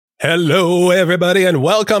Hello, everybody, and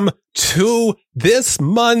welcome to this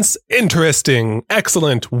month's interesting,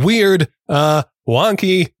 excellent, weird,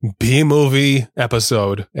 wonky B-movie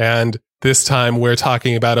episode. And this time we're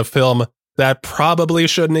talking about a film that probably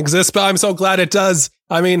shouldn't exist, but I'm so glad it does.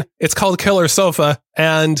 I mean, it's called Killer Sofa,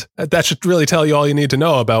 and that should really tell you all you need to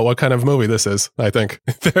know about what kind of movie this is, I think.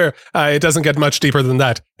 It doesn't get much deeper than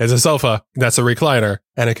that. It's a sofa that's a recliner,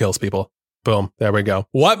 and it kills people. Boom. There we go.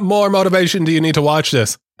 What more motivation do you need to watch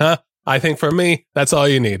this? Huh? I think for me, that's all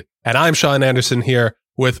you need. And I'm Sean Anderson here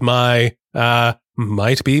with my,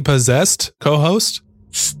 might be possessed co-host,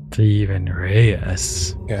 Steven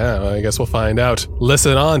Reyes. Yeah, well, I guess we'll find out.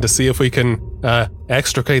 Listen on to see if we can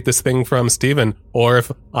extricate this thing from Steven, or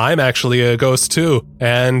if I'm actually a ghost too,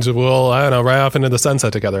 and we'll, I don't know, ride off into the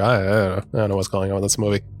sunset together. I don't know what's going on with this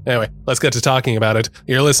movie. Anyway, let's get to talking about it.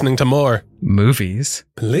 You're listening to more Movies.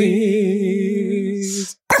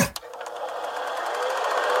 Please.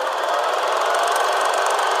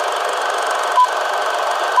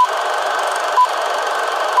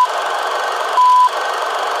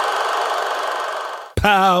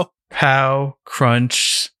 Pow. Pow.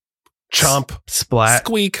 Crunch. Chomp. Splat.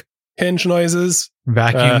 Squeak. Hinge noises.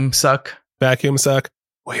 Vacuum suck. Vacuum suck.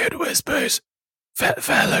 Weird whispers.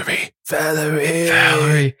 Valerie.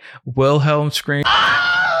 Wilhelm scream.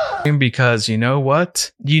 Because you know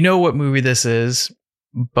what? You know what movie this is,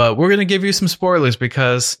 but we're going to give you some spoilers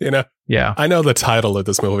because, yeah. I know the title of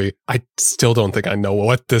this movie. I still don't think I know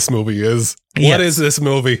what this movie is. Yes. What is this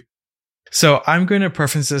movie? So I'm going to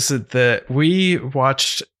preference this that we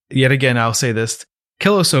watched, yet again, I'll say this,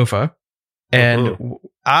 Killer Sofa. And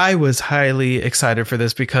I was highly excited for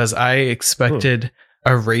this because I expected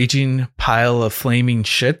a raging pile of flaming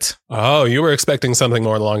shit. Oh, you were expecting something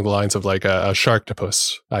more along the lines of like a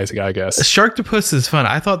Sharktopus, I guess. Sharktopus is fun.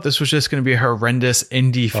 I thought this was just going to be a horrendous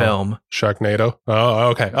indie film. Sharknado?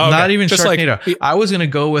 Oh, okay. Not even just Sharknado. Like, I was going to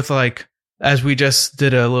go with like, as we just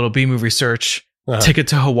did a little B movie search, Ticket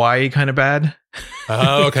to Hawaii kind of bad.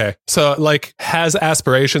 Oh, okay. So like has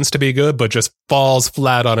aspirations to be good, but just falls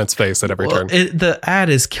flat on its face at every turn. The ad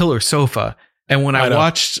is Killer Sofa. And when I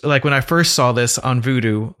watched, like when I first saw this on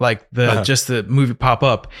Vudu, like just the movie pop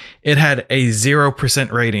up, it had a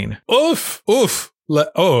 0% rating. Oof.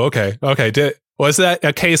 Okay. Was that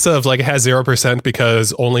a case of like it has 0%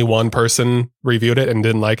 because only one person reviewed it and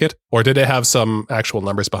didn't like it? Or did it have some actual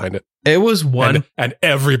numbers behind it? It was one. And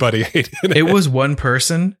everybody hated it. It was one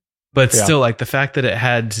person, but still like the fact that it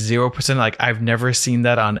had 0%, like I've never seen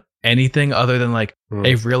that on anything other than like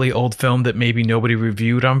a really old film that maybe nobody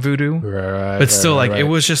reviewed on Vudu. But still it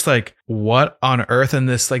was just like, what on earth? And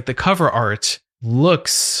this, like the cover art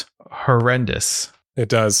looks horrendous. It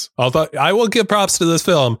does. Although I will give props to this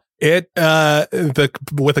film. It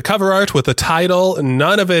with the cover art, with the title,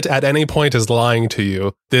 none of it at any point is lying to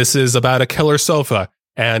you. This is about a killer sofa,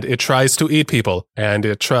 and it tries to eat people, and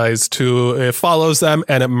it follows them,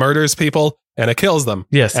 and it murders people, and it kills them.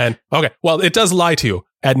 Yes. And okay, well, it does lie to you.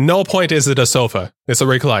 At no point is it a sofa. It's a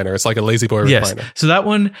recliner. It's like a lazy boy recliner. Yes. So that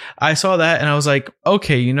one, I saw that, and I was like,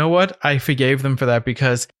 okay, you know what? I forgave them for that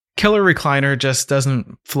because Killer Recliner just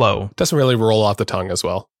doesn't flow. Doesn't really roll off the tongue as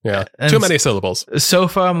well. Yeah. And too many syllables.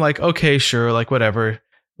 Sofa, I'm like, okay, sure, like whatever.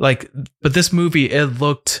 Like, but this movie, it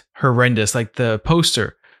looked horrendous. Like the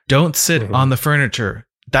poster, don't sit on the furniture.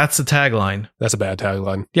 That's the tagline. That's a bad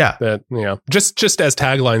tagline. Yeah. Just as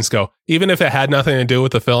taglines go, even if it had nothing to do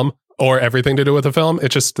with the film or everything to do with the film,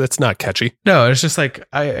 it's not catchy. No, it's just like,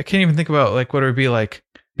 I can't even think about like what it would be like.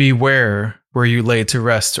 Beware where you lay to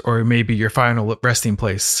rest, or maybe your final resting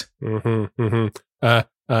place.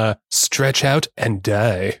 Stretch out and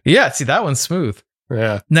die. Yeah, see, that one's smooth.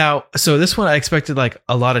 Yeah. Now, so this one I expected like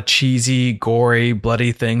a lot of cheesy, gory,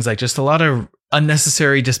 bloody things, like just a lot of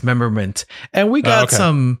unnecessary dismemberment. And we got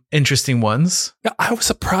some interesting ones. Yeah, I was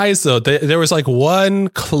surprised though. There was like one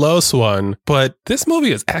close one, but this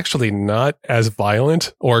movie is actually not as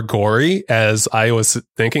violent or gory as I was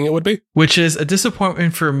thinking it would be. Which is a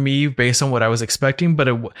disappointment for me based on what I was expecting, but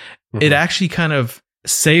it actually kind of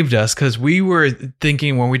saved us because we were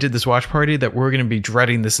thinking when we did this watch party that we're going to be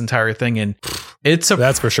dreading this entire thing, and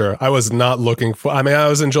that's for sure. I was not looking for. I mean, I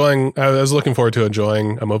was looking forward to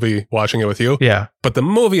enjoying a movie, watching it with you. Yeah, but the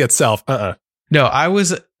movie itself, No, I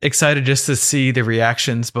was excited just to see the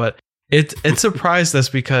reactions, but it surprised us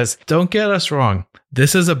because don't get us wrong,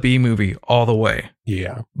 this is a B movie all the way.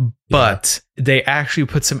 Yeah, but they actually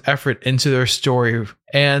put some effort into their story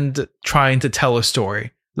and trying to tell a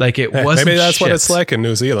story. Like it wasn't. Maybe that's shit. what it's like in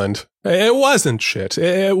New Zealand. It wasn't shit.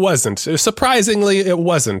 It wasn't. Surprisingly, it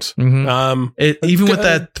wasn't. Even with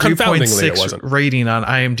that 3.6 rating on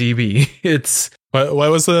IMDb, it's What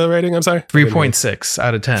was the rating? I'm sorry. 3.6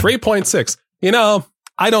 out of 10. 3.6. You know,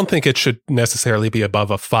 I don't think it should necessarily be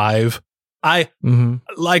above a 5.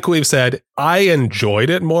 Like we've said, I enjoyed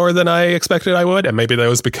it more than I expected I would. And maybe that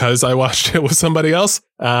was because I watched it with somebody else.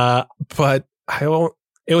 But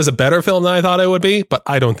it was a better film than I thought it would be, but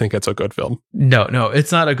I don't think it's a good film. No,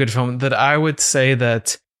 it's not a good film. That I would say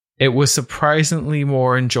that it was surprisingly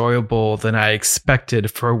more enjoyable than I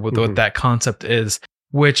expected for what that concept is,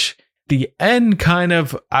 which the end kind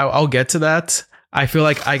of, I'll get to that. I feel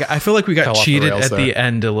like we got cheated at the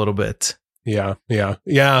end a little bit. Yeah.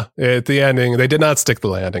 At the ending, they did not stick the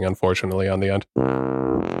landing, unfortunately, on the end.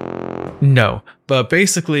 No, but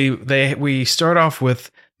basically, we start off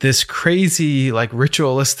with this crazy, like,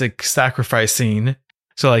 ritualistic sacrifice scene.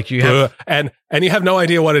 So, like, you have and you have no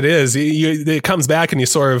idea what it is. It comes back and you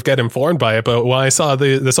sort of get informed by it. But when I saw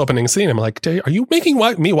this opening scene, I'm like, are you making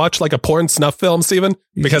me watch like a porn snuff film, Steven?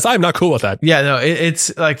 Because I'm not cool with that. Yeah, no,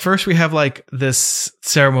 it's like, first we have like this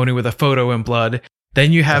ceremony with a photo in blood.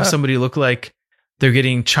 Then you have somebody look like they're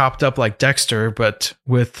getting chopped up like Dexter, but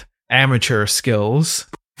with amateur skills.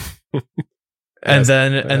 And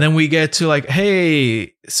then we get to like,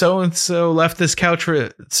 hey, so-and-so left this couch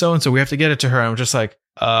for so-and-so. We have to get it to her. I'm just like,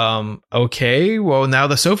 okay, well, now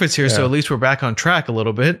the sofa's here, so at least we're back on track a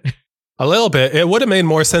little bit. A little bit. It would have made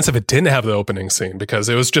more sense if it didn't have the opening scene, because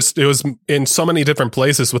it was in so many different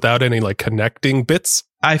places without any like connecting bits.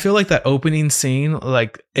 I feel like that opening scene,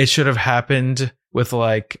 like, it should have happened with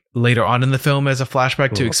like later on in the film as a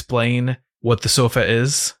flashback to explain what the sofa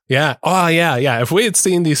is. Yeah. Oh, yeah. If we had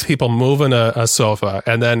seen these people moving a sofa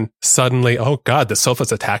and then suddenly, oh God, the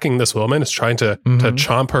sofa's attacking this woman, it's trying to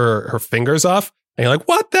chomp her fingers off. And you're like,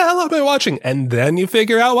 what the hell am I watching? And then you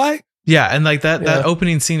figure out why. Yeah. And like that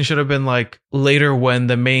opening scene should have been like later when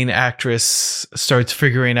the main actress starts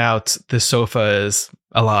figuring out the sofa is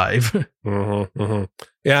alive.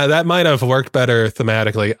 Yeah, that might have worked better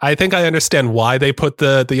thematically. I think I understand why they put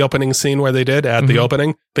the opening scene where they did at the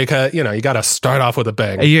opening, because, you got to start off with a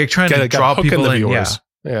bang. You're trying to draw people in.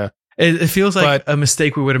 Yeah. It feels like a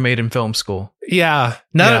mistake we would have made in film school. Yeah.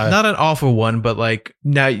 Not an awful one, but like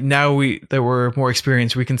now that we're more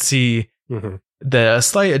experienced, we can see that a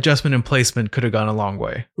slight adjustment in placement could have gone a long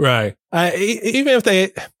way. Right. Even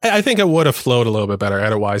if I think it would have flowed a little bit better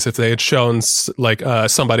otherwise if they had shown like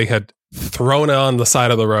somebody had thrown it on the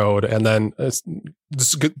side of the road, and then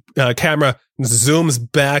camera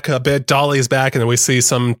zooms back a bit, dollies back, and then we see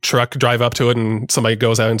some truck drive up to it, and somebody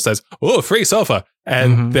goes out and says, "Oh, free sofa,"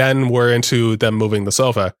 and then we're into them moving the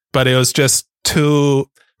sofa. But it was just there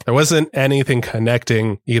wasn't anything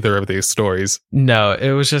connecting either of these stories. No,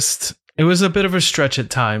 it was a bit of a stretch at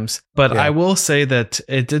times, but I will say that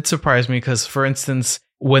it did surprise me because, for instance,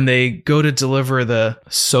 when they go to deliver the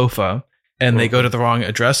sofa and they go to the wrong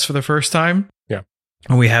address for the first time,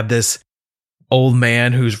 and we have this old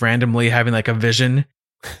man who's randomly having like a vision.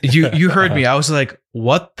 You heard me. I was like,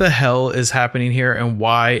 what the hell is happening here, and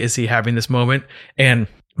why is he having this moment? And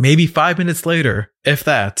maybe 5 minutes later, if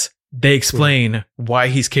that, they explain why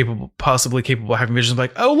he's possibly capable of having visions.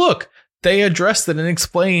 Like, oh, look, they addressed it and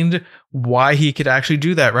explained why he could actually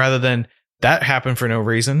do that, rather than that happened for no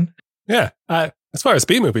reason. Yeah. As far as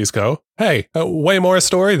B movies go, hey, way more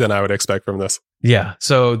story than I would expect from this. Yeah.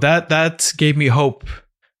 So that gave me hope,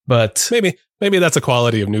 but maybe that's a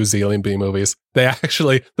quality of New Zealand B movies.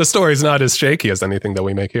 The story's not as shaky as anything that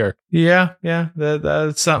we make here. Yeah.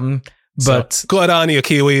 That's something. But so, good on you,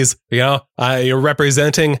 Kiwis. You're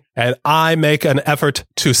representing, and I make an effort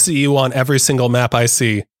to see you on every single map I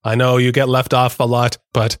see. I know you get left off a lot,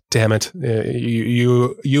 but damn it,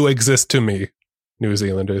 you exist to me, New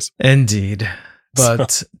Zealanders. Indeed.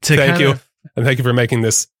 But so, thank you for making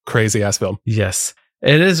this crazy ass film. Yes,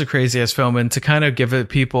 it is a crazy ass film, and to kind of give it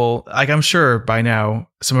people, like, I'm sure by now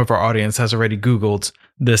some of our audience has already Googled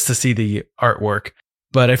this to see the artwork.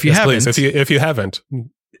 But if you haven't, please, if you haven't.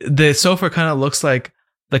 The sofa kind of looks like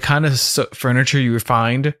the kind of furniture you would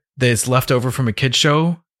find that's left over from a kid's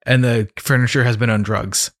show, and the furniture has been on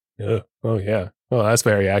drugs. Yeah. Oh, yeah. Oh, that's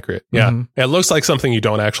very accurate. Yeah. It looks like something you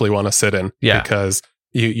don't actually want to sit in. Yeah. Because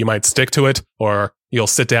you might stick to it, or you'll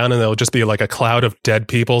sit down and there'll just be like a cloud of dead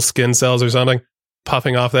people's skin cells or something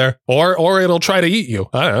puffing off there. Or it'll try to eat you.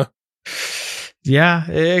 I don't know. Yeah,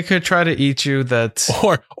 it could try to eat you.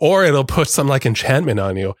 Or it'll put some like enchantment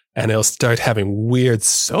on you, and it'll start having weird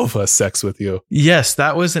sofa sex with you. Yes,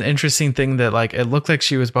 that was an interesting thing, that like it looked like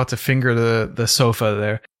she was about to finger the sofa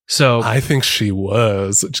there. So I think she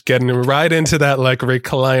was getting right into that like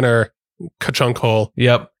recliner ka-chunk hole.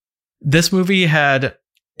 Yep. This movie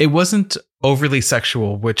it wasn't overly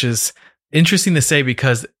sexual, which is interesting to say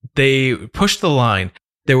because they pushed the line.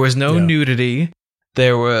 There was no nudity.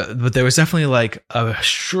 there was definitely like a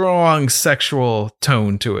strong sexual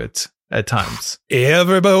tone to it at times.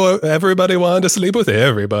 Everybody wanted to sleep with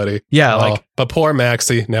everybody. Yeah, but poor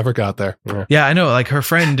Maxie never got there. Yeah, I know. Like her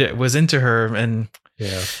friend was into her, and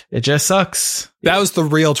it just sucks. That was the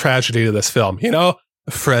real tragedy of this film.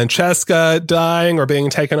 Francesca dying or being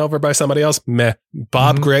taken over by somebody else, meh.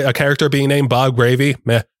 A character being named Bob Gravy,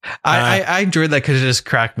 meh. I enjoyed that because it just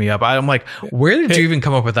cracked me up. I'm like, where did you even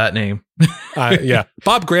come up with that name?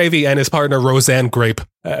 Bob Gravy and his partner Roseanne Grape,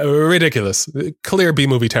 ridiculous, clear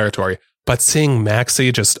B-movie territory. But seeing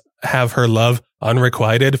Maxie just have her love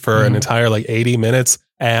unrequited for an entire 80 minutes,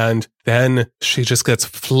 and then she just gets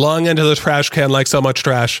flung into the trash can like so much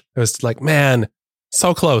trash. It was like, man.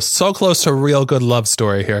 So close to a real good love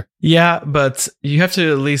story here. Yeah, but you have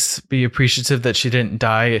to at least be appreciative that she didn't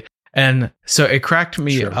die. And so it cracked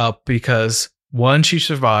me up because, one, she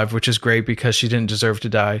survived, which is great because she didn't deserve to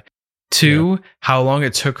die. Two, how long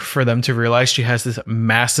it took for them to realize she has this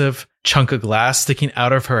massive chunk of glass sticking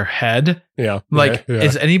out of her head. Yeah.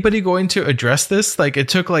 Is anybody going to address this? It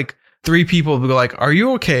took 3 people to go are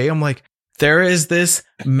you okay? I'm like, there is this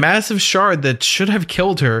massive shard that should have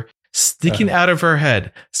killed her sticking out of her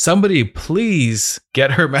head. Somebody please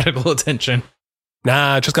get her medical attention.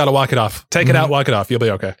 Nah, just gotta walk it off. Take it out, walk it off. You'll be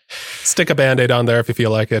okay. Stick a Band-Aid on there if you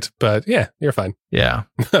feel like it. But yeah, you're fine. Yeah.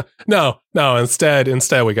 No. Instead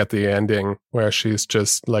we get the ending where she's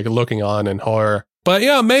just looking on in horror. But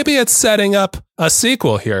yeah, maybe it's setting up a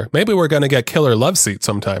sequel here. Maybe we're gonna get Killer Love Seat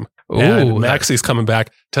sometime. Ooh, and Maxie's coming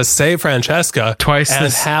back to save Francesca twice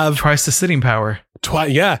the sitting power.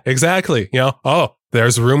 Yeah, exactly.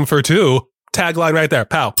 There's room for 2. Tagline right there.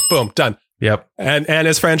 Pow. Boom. Done. Yep. And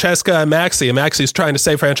it's Francesca and Maxie. And Maxie's trying to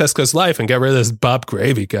save Francesca's life and get rid of this Bob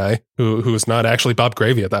Gravy guy who's not actually Bob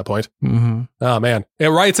Gravy at that point. Mm-hmm. Oh, man. It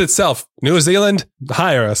writes itself. New Zealand,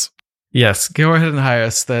 hire us. Yes. Go ahead and hire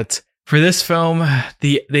us. That for this film,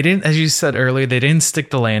 they didn't, as you said earlier, they didn't stick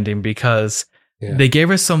the landing because they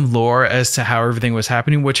gave us some lore as to how everything was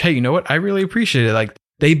happening, which, hey, you know what? I really appreciate it.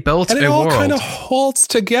 They built a world. And it all kind of holds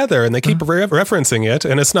together, and they keep referencing it,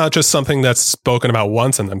 and it's not just something that's spoken about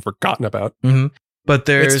once and then forgotten about. Mm-hmm. But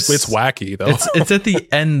there's... It's wacky, though. It's at the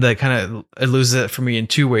end that kind of loses it for me in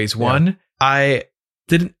 2 ways. One, I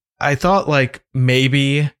thought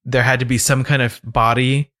maybe there had to be some kind of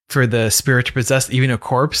body for the spirit to possess even a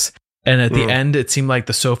corpse, and at the end, it seemed like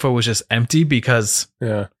the sofa was just empty because...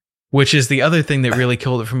 Yeah. Which is the other thing that really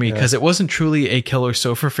killed it for me, because it wasn't truly a killer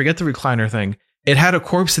sofa. Forget the recliner thing. It had a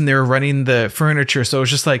corpse in there running the furniture. So it's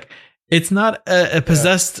just it's not a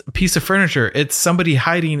possessed piece of furniture. It's somebody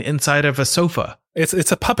hiding inside of a sofa.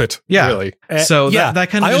 It's a puppet, really. So that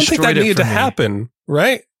kind of I don't think that needed to happen,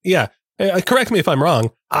 right? Yeah. Correct me if I'm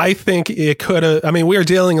wrong. I think it could have, we are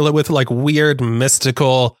dealing with weird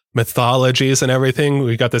mystical mythologies and everything.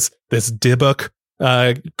 We got this Dybbuk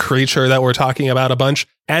creature that we're talking about a bunch.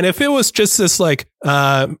 And if it was just this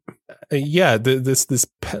this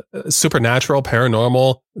supernatural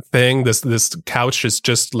paranormal thing, this couch is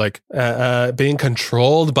just being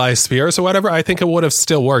controlled by spirits or whatever, I think it would have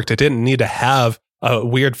still worked. It didn't need to have a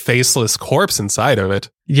weird faceless corpse inside of it.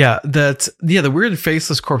 Yeah, the weird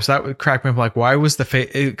faceless corpse, that would crack me up. Why was the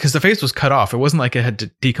face? Because the face was cut off. It wasn't like it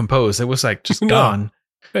had decomposed. It was just gone.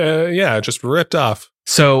 Just ripped off.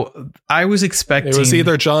 So I was expecting... It was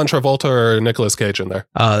either John Travolta or Nicolas Cage in there.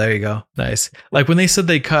 Oh, there you go. Nice. When they said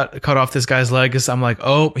they cut off this guy's legs, I'm like,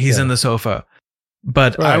 oh, he's in the sofa.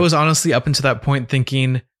 But I was honestly up until that point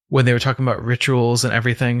thinking, when they were talking about rituals and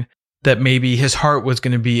everything, that maybe his heart was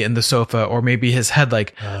going to be in the sofa, or maybe his head,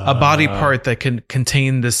 a body part that can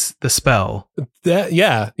contain the spell.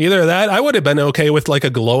 Either that. I would have been okay with a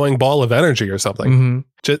glowing ball of energy or something. Mm-hmm.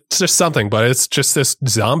 Just something, but it's just this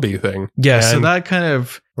zombie thing. Yeah, so that kind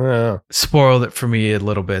of spoiled it for me a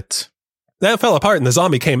little bit. That fell apart, and the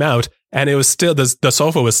zombie came out, and it was still the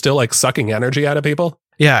sofa was still sucking energy out of people.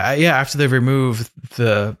 Yeah. After they removed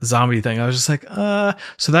the zombie thing, I was just like,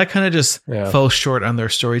 so that kind of just fell short on their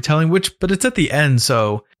storytelling. But it's at the end,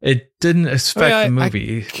 so it didn't affect the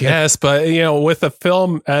movie. Yes, but with a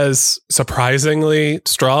film as surprisingly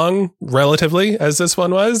strong, relatively, as this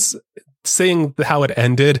one was, seeing how it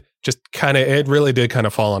ended, it really did kind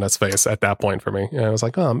of fall on its face at that point for me. I was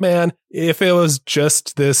like, oh man, if it was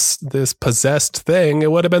just this possessed thing,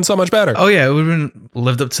 it would have been so much better. Oh yeah, it would have been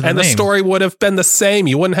lived up to the name. And the story would have been the same.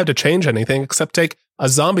 You wouldn't have to change anything except take a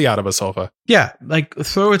zombie out of a sofa. Yeah,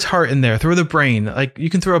 throw its heart in there, throw the brain.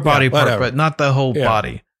 You can throw a body part, but not the whole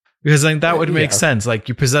body. Because that would make sense.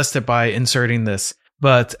 You possessed it by inserting this.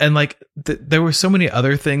 But, and there were so many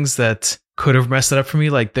other things that could have messed it up for me.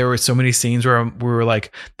 Like there were so many scenes where we were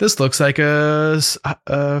like, this looks like a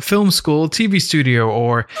film school TV studio,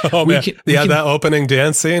 or that opening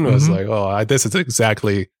dance scene was like, this is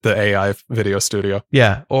exactly the AI video studio.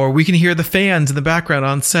 Yeah, or we can hear the fans in the background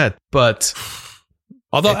on set, but.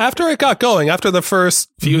 Although after it got going, after the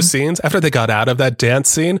first few scenes, after they got out of that dance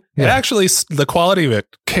scene, it actually, the quality of it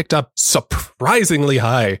kicked up surprisingly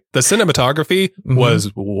high. The cinematography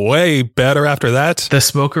was way better after that. The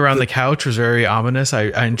smoke around the couch was very ominous.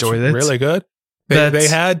 I enjoyed it. Really good. They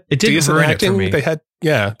had decent acting. They had,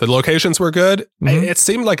 the locations were good. It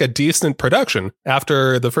seemed like a decent production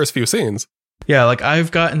after the first few scenes. Yeah, like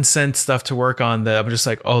I've gotten sent stuff to work on that I'm just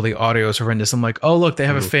like, oh, the audio is horrendous. I'm like, oh, look, they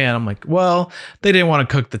have a fan. I'm like, well, they didn't want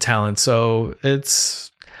to cook the talent. So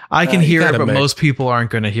I can hear it, but most people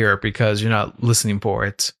aren't going to hear it because you're not listening for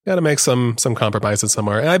it. Got to make some compromises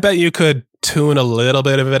somewhere. And I bet you could tune a little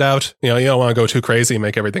bit of it out. You don't want to go too crazy and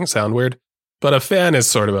make everything sound weird. But a fan is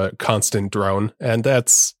sort of a constant drone. And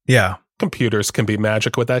that's... Yeah. Computers can be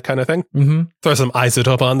magic with that kind of thing. Throw some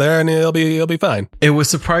isotope on there and it'll be fine. It was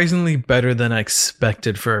surprisingly better than I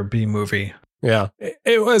expected for a B movie. Yeah,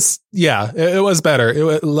 it was better. It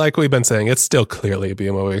was, like we've been saying, it's still clearly a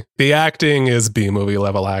B movie. The acting is B movie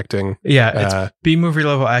level acting. Yeah, it's B movie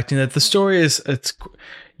level acting. That the story is,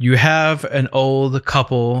 you have an old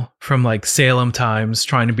couple from like Salem times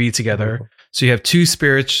trying to be together. So you have two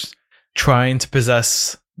spirits trying to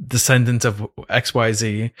possess descendants of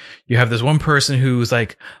XYZ. You have this one person who's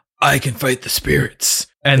like, I can fight the spirits,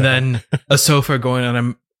 and then a sofa going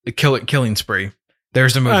on a killing spree.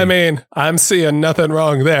 There's the movie. I mean, I'm seeing nothing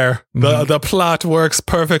wrong there. The plot works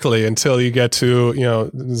perfectly until you get to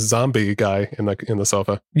zombie guy in the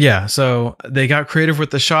sofa. Yeah, so they got creative with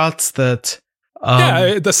the shots that.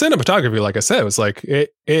 The cinematography, like I said, was like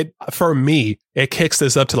it for me. It kicks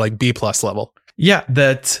this up to like B+ level. Yeah,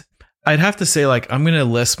 that. I'd have to say, like, I'm going to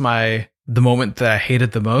list the moment that I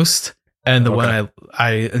hated the most and the one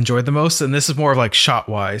I enjoyed the most. And this is more of like shot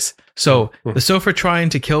wise. So the sofa trying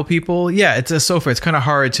to kill people. Yeah, it's a sofa. It's kind of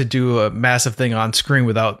hard to do a massive thing on screen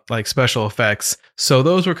without like special effects. So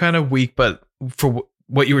those were kind of weak, but for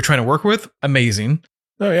what you were trying to work with, amazing.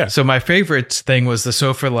 Oh, yeah. So my favorite thing was the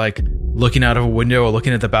sofa, like looking out of a window or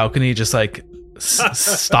looking at the balcony, just like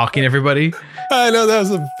stalking everybody. I know, that was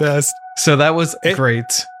the best. So that was great.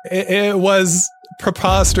 It was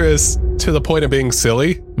preposterous to the point of being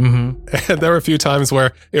silly. And there were a few times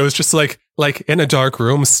where it was just like in a dark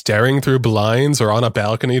room, staring through blinds or on a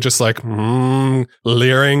balcony, just like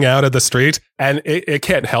leering out at the street. And it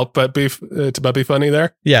can't help but be funny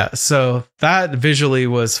there. Yeah. So that visually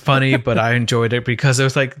was funny, but I enjoyed it because it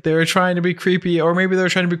was like they were trying to be creepy, or maybe they were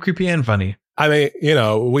trying to be creepy and funny. I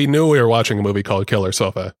mean, we knew we were watching a movie called Killer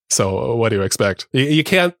Sofa. So what do you expect? You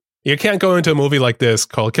can't go into a movie like this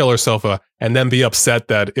called Killer Sofa and then be upset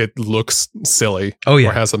that it looks silly or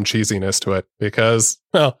has some cheesiness to it, because,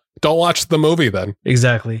 well, don't watch the movie then.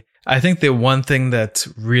 Exactly. I think the one thing that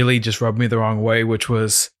really just rubbed me the wrong way, which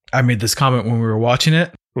was, I made this comment when we were watching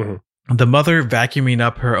it, the mother vacuuming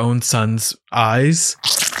up her own son's eyes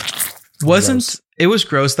it was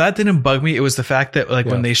gross. That didn't bug me. It was the fact that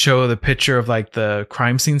when they show the picture of like the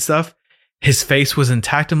crime scene stuff, his face was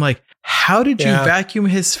intact. I'm like, how did you vacuum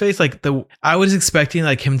his face? Like I was expecting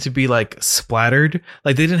like him to be like splattered.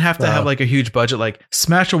 Like they didn't have to have like a huge budget, like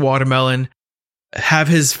smash a watermelon, have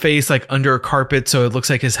his face like under a carpet so it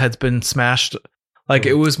looks like his head's been smashed. Like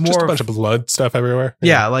it was more just a bunch of blood stuff everywhere.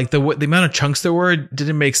 Yeah, like the amount of chunks there were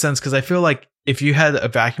didn't make sense, because I feel like if you had a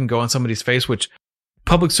vacuum go on somebody's face, which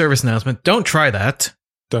public service announcement, don't try that.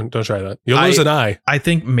 Don't try that. You'll lose an eye. I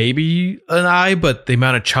think maybe an eye, but the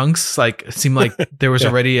amount of chunks, like, it seemed like there was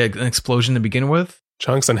already an explosion to begin with.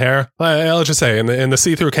 Chunks and hair. I'll just say, in the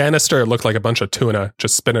see-through canister, it looked like a bunch of tuna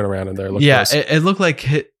just spinning around in there. It looked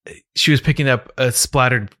like she was picking up a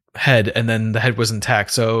splattered head, and then the head was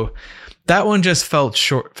intact. So that one just fell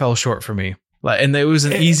short for me. And it was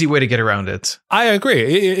an easy way to get around it. I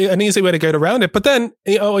agree. An easy way to get around it. But then,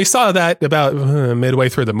 we saw that about midway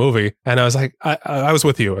through the movie, and I was like, I was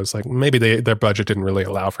with you. I was like, maybe their budget didn't really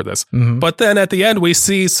allow for this. But then at the end, we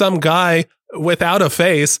see some guy without a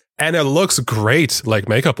face, and it looks great, like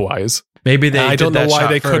makeup wise. Maybe they. I don't know why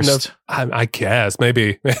they couldn't have. I guess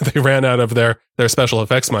maybe they ran out of their special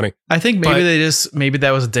effects money. I think maybe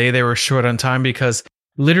that was a day they were short on time, because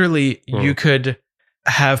literally you could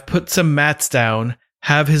have put some mats down,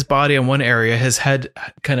 have his body in one area, his head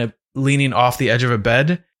kind of leaning off the edge of a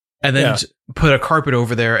bed, and then put a carpet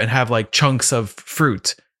over there and have like chunks of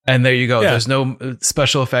fruit. And there you go. There's no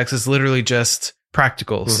special effects. It's literally just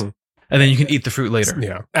practicals. And then you can eat the fruit later.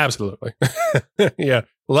 Yeah, absolutely.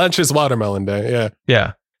 Lunch is watermelon day. Yeah.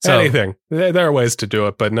 Yeah. So, anything. There are ways to do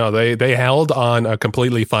it, but no, they held on a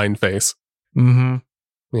completely fine face. Mm-hmm.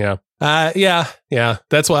 Yeah. Yeah.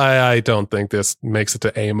 That's why I don't think this makes it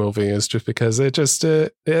to A movie, is just because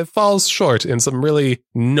it falls short in some really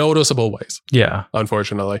noticeable ways. Yeah.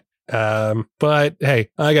 Unfortunately. But hey,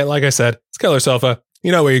 again, like I said, it's Killer Sofa.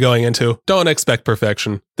 You know where you're going into. Don't expect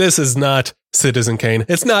perfection. This is not Citizen Kane.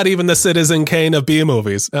 It's not even the Citizen Kane of B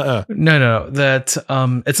movies. No. That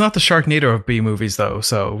it's not the Sharknado of B movies though,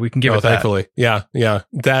 so we can give it that. Thankfully. Yeah.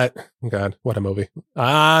 That, God, what a movie.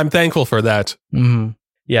 I'm thankful for that. Mm-hmm.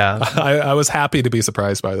 Yeah. I was happy to be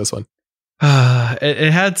surprised by this one.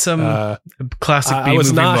 It had some classic B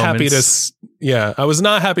movie moments. I was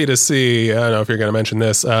not happy to see, I don't know if you're going to mention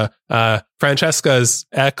this, Francesca's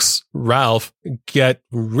ex, Ralph, get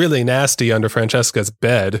really nasty under Francesca's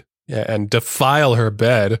bed and defile her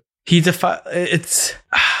bed.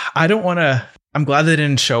 I don't want to, I'm glad they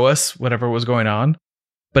didn't show us whatever was going on,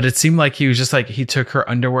 but it seemed like he was just like, he took her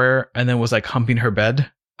underwear and then was like humping her bed.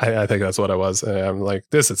 I think that's what it was. I'm like,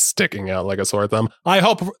 this is sticking out like a sore thumb. I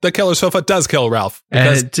hope the Killer Sofa does kill Ralph.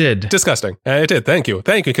 And it did. Disgusting. And it did. Thank you,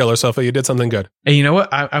 Killer Sofa. You did something good. And you know what?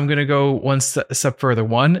 I'm going to go one step further.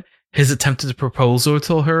 One, his attempted proposal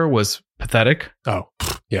to her was pathetic. Oh,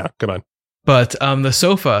 yeah. Come on. But the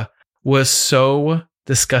sofa was so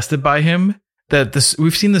disgusted by him that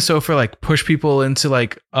we've seen the sofa like push people into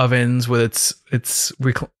like ovens with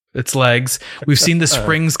its legs. We've seen the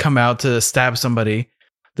springs come out to stab somebody.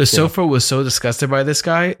 The sofa was so disgusted by this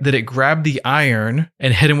guy that it grabbed the iron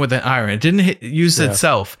and hit him with an iron. It didn't use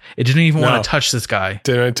itself. It didn't even want to touch this guy.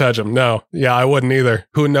 Didn't touch him. No. Yeah, I wouldn't either.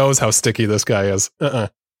 Who knows how sticky this guy is? Oh,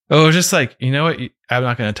 it was just like, you know what? I'm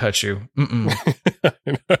not going to touch you. You're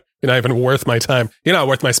not even worth my time. You're not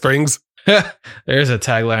worth my springs. There's a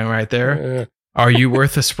tagline right there. Are you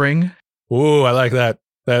worth a spring? Ooh, I like that.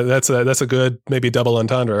 That's a good maybe double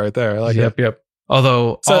entendre right there. I like it. Yep.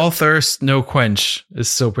 Although all thirst, no quench is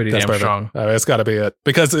still pretty damn strong. It's got to be it,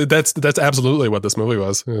 because that's absolutely what this movie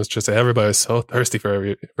was. It was just everybody's so thirsty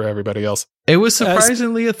for everybody else. It was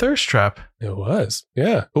surprisingly a thirst trap. It was,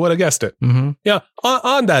 yeah. Who would have guessed it? Mm-hmm. Yeah.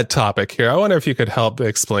 On that topic here, I wonder if you could help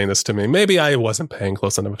explain this to me. Maybe I wasn't paying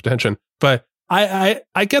close enough attention, but I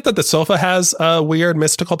get that the sofa has a weird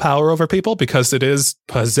mystical power over people because it is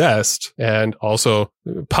possessed and also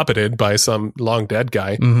puppeted by some long dead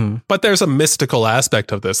guy. Mm-hmm. But there's a mystical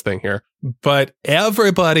aspect of this thing here. But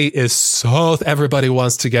everybody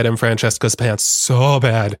wants to get in Francesca's pants so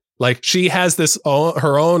bad. Like, she has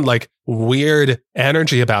her own like weird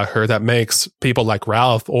energy about her that makes people like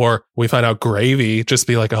Ralph, or we find out Gravy, just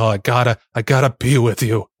be like, oh, I gotta be with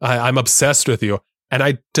you. I'm obsessed with you. And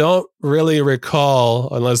I don't really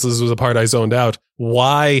recall, unless this was a part I zoned out,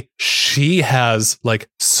 why she has like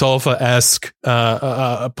sofa-esque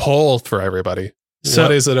pull for everybody. So,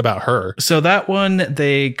 what is it about her? So that one,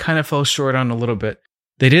 they kind of fell short on a little bit.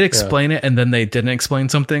 They did explain it, and then they didn't explain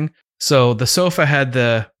something. So the sofa had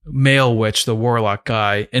the male witch, the warlock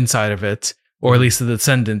guy, inside of it, or at least the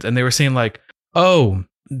descendant. And they were saying like, oh,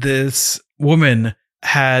 this woman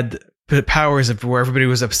had powers of where everybody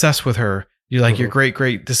was obsessed with her. You're like your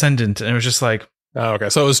great descendant. And it was just like, oh, okay.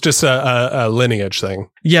 So it was just a lineage thing.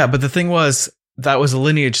 Yeah. But the thing was, that was a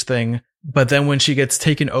lineage thing. But then when she gets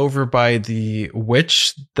taken over by the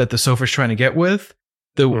witch that the sofa's trying to get with,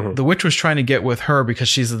 the witch was trying to get with her because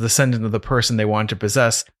she's a descendant of the person they wanted to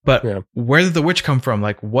possess. But where did the witch come from?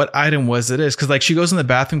 Like, what item was it? Because like she goes in the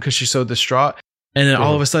bathroom because she's so distraught. And then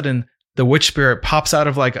all of a sudden, the witch spirit pops out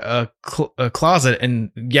of like a closet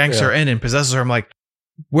and yanks her in and possesses her. I'm like,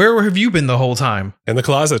 where have you been the whole time? In the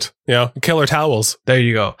closet, killer towels. There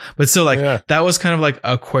you go. But still, like that was kind of like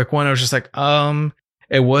a quick one. I was just like,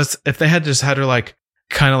 it was, if they had just had her like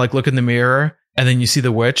kind of like look in the mirror and then you see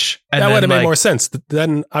the witch, and that would have made more sense.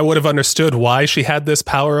 Then I would have understood why she had this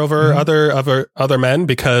power over other men,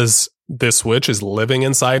 because this witch is living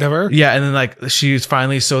inside of her. Yeah, and then like she's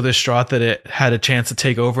finally so distraught that it had a chance to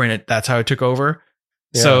take over, and that's how it took over.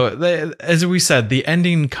 Yeah. So as we said, the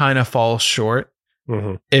ending kind of falls short.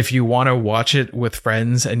 Mm-hmm. If you want to watch it with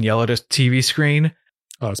friends and yell at a TV screen,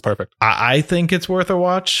 oh, it's perfect. I think it's worth a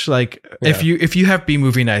watch. Like if you have B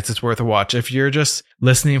movie nights, it's worth a watch. If you're just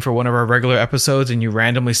listening for one of our regular episodes and you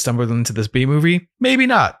randomly stumbled into this B movie, maybe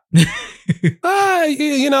not.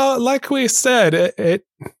 Like we said,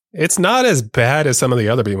 it's not as bad as some of the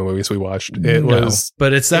other B movies we watched. It was,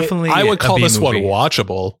 but it's definitely. I would call this one B-movie.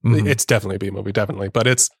 Watchable. Mm-hmm. It's definitely a B movie, definitely. But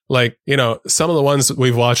it's like, some of the ones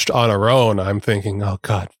we've watched on our own, I'm thinking, oh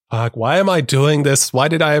God, fuck, why am I doing this? Why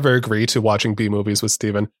did I ever agree to watching B movies with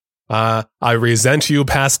Steven? I resent you,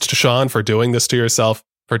 past Sean, for doing this to yourself.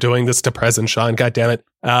 for doing this to present Sean. God damn it.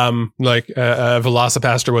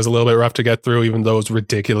 Velocipaster was a little bit rough to get through, even though it was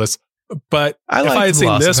ridiculous. But if I had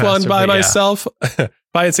seen this one by myself, if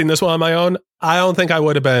I had seen this one on my own, I don't think I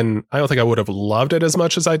would have loved it as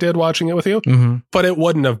much as I did watching it with you, but it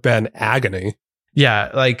wouldn't have been agony. Yeah.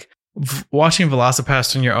 Like watching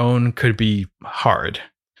Velocipaster on your own could be hard.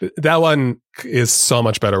 That one is so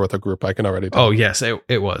much better with a group. I can already tell. Oh, yes,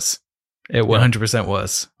 it was. It 100%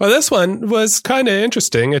 was. Well, this one was kind of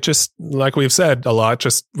interesting. It just, like we've said a lot,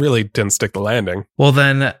 just really didn't stick the landing. Well,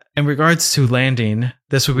 then, in regards to landing,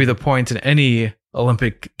 this would be the point in any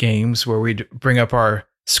Olympic Games where we'd bring up our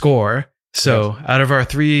score. So, out of our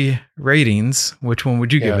 3 ratings, which one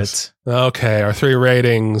would you give it? Okay, our 3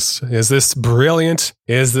 ratings. Is this brilliant?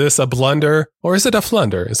 Is this a blunder? Or is it a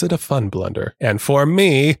flunder? Is it a fun blunder? And for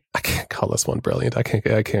me, I can't call this one brilliant. I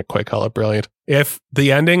can't quite call it brilliant. If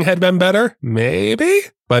the ending had been better, maybe?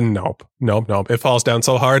 But nope. It falls down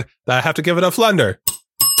so hard that I have to give it a flunder.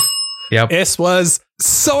 Yep. This was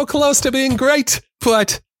so close to being great,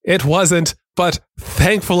 but it wasn't. But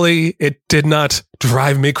thankfully, it did not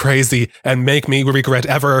drive me crazy and make me regret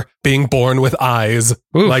ever being born with eyes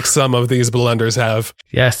like some of these blunders have.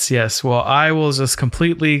 Yes. Well, I will just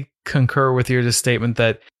completely concur with your statement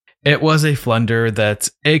that it was a flunder, that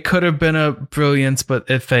it could have been a brilliance, but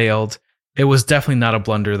it failed. It was definitely not a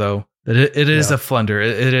blunder, though. It is a flunder.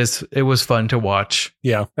 It was fun to watch.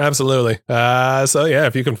 Yeah, absolutely. So yeah,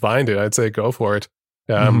 if you can find it, I'd say go for it.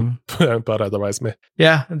 But otherwise,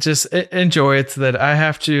 just enjoy it. That I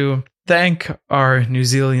have to thank our New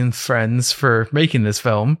Zealand friends for making this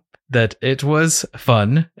film. That it was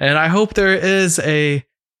fun, and I hope there is a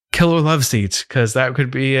killer love seat, because that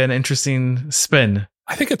could be an interesting spin.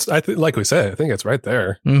 I think like we said, I think it's right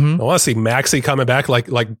there. I want to see Maxie coming back,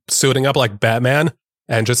 like suiting up like Batman,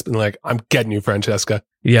 and just being like, "I'm getting you, Francesca."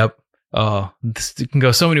 Yep. Oh, you can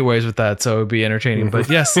go so many ways with that, so it would be entertaining. But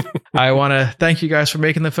yes, I want to thank you guys for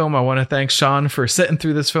making the film. I want to thank Sean for sitting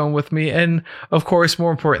through this film with me. And of course,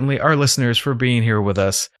 more importantly, our listeners for being here with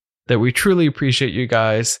us. That we truly appreciate you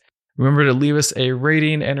guys. Remember to leave us a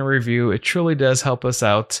rating and a review. It truly does help us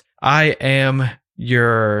out. I am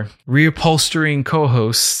your reupholstering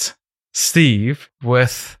co-host, Steve,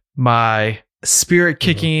 with my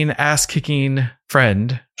spirit-kicking, ass-kicking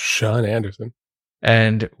friend, Sean Anderson.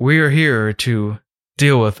 And we are here to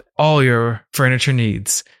deal with all your furniture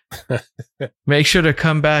needs. Make sure to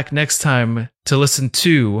come back next time to listen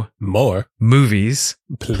to more movies.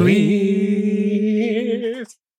 Please.